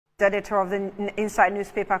The editor of the Inside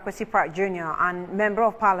newspaper, Kwesi Pratt Jr. and Member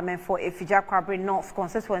of Parliament for Ifija-Kwabri North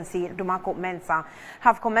constituency, Dumako Mensah,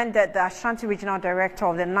 have commended the Ashanti Regional Director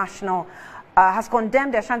of the National, has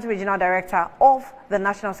condemned the Ashanti Regional Director of the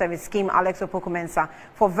National Service Scheme, Alex Opoku-Mensah,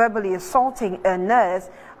 for verbally assaulting a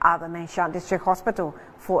nurse at the Manhyia District Hospital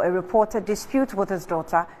for a reported dispute with his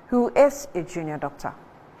daughter, who is a junior doctor.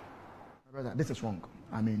 Brother, this is wrong.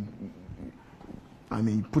 I mean,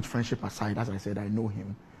 put friendship aside. As I said, I know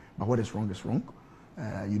him. But what is wrong is wrong.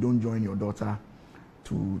 You don't join your daughter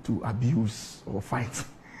to abuse or fight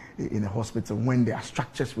in a hospital when there are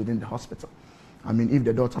structures within the hospital. I mean, if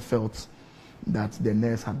the daughter felt that the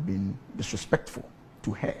nurse had been disrespectful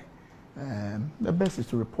to her, the best is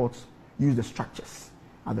to report, use the structures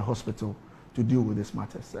at the hospital to deal with these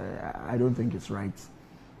matters. I don't think it's right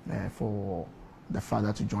for the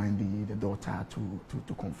father to join the daughter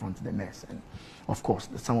to confront the nurse. And of course,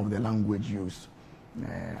 some of the language used,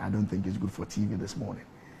 I don't think it's good for TV this morning.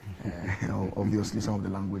 Obviously, some of the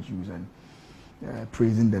language used and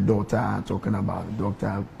praising the daughter, talking about the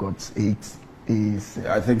doctor got 8 A's.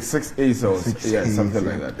 I think 6 A's or 6 A's, something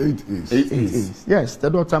like that. 8 A's. 8 A's. Yes, the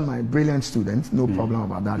daughter, my brilliant student, no problem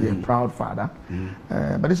about that. You're a proud father.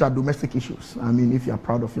 But these are domestic issues. I mean, if you're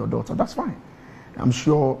proud of your daughter, that's fine. I'm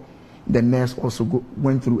sure the nurse also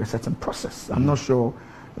went through a certain process. I'm not sure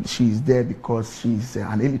she's there because she's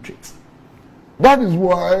an illiterate. That is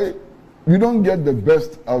why we don't get the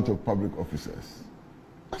best out of public officers.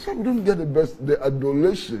 That's why we don't get the best, the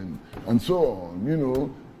adulation and so on, you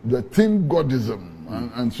know, the team godism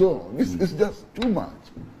and so on. It's just too much.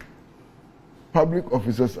 Public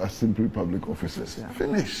officers are simply public officers. Yeah.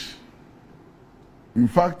 Finish. In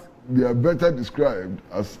fact, they are better described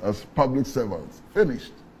as public servants.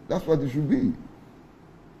 Finished. That's what it should be.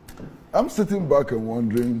 I'm sitting back and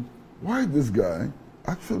wondering why this guy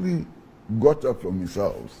actually got up from his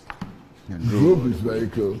house, drove his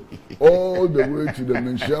vehicle all the way to the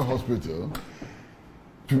Manhyia hospital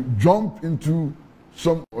to jump into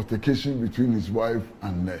some altercation between his wife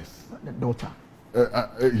and nurse. The daughter.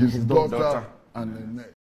 His daughter and the nurse.